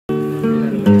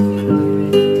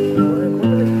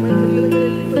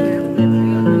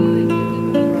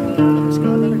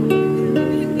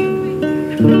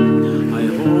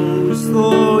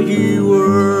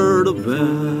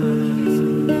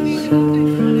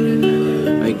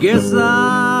guess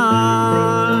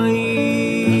I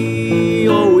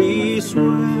always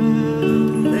will.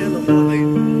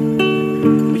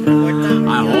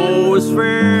 I always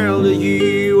felt that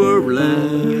you were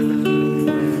blind,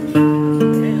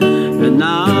 and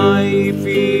I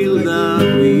feel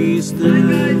that we stand.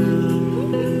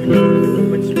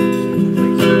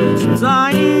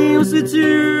 Sometimes it's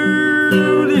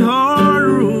the hard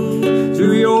road to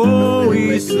be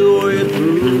always so it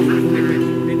through.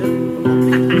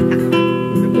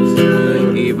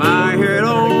 If I had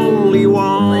only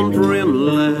one friend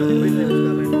left,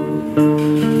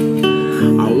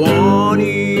 I want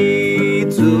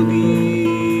it to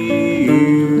be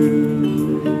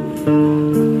you.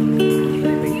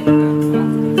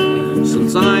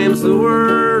 Sometimes the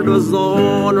world was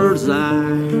on our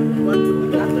side,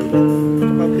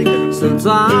 sometimes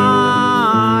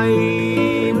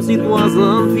it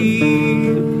wasn't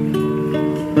fair,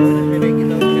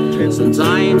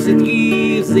 sometimes it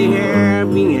gives the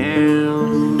helping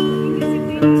hand,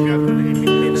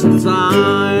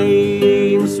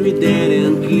 sometimes we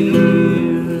didn't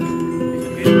care.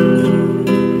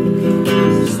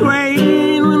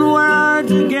 Swaying when we're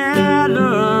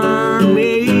together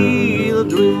made a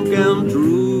dream come true.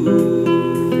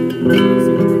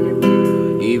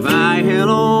 If I had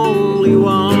only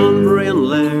one friend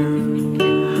left,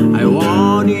 I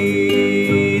want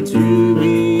it to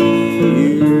be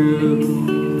you.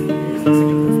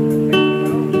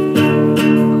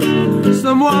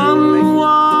 Someone who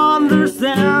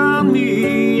understands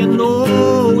me and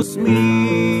knows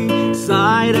me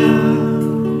inside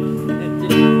out,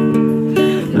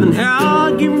 and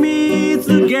help keep me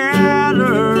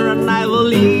together, and I will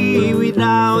live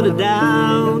without a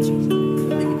doubt.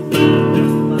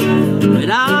 But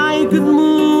I could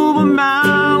move a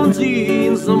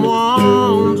mountain,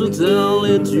 someone to tell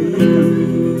it to.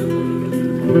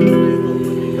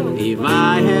 If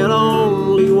I had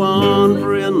only one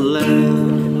friend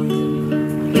left,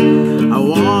 I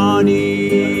want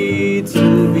it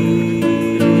to be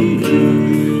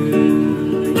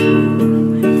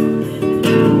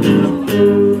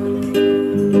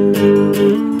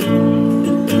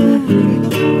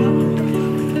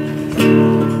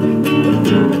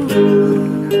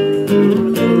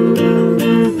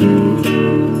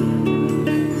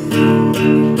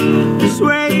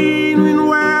swaying when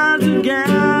we're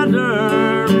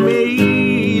together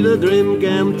made a dream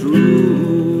come true.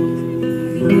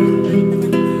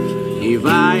 If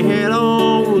I had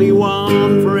only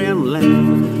one friend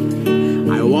left,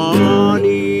 I want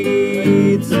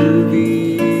it to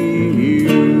be you.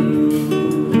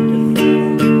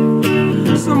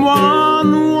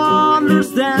 Someone who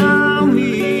understands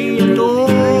me and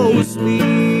knows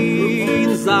me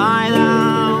inside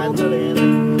out,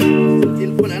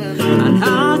 and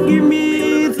how keep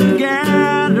me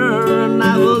together, and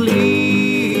I will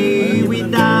live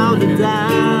without a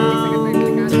doubt.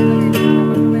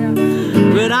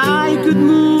 But I could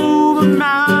move a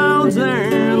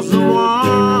mountain,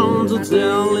 someone to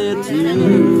tell it to.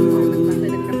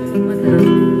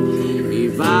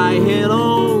 If I had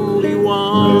only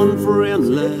one friend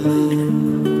left,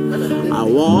 I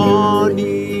want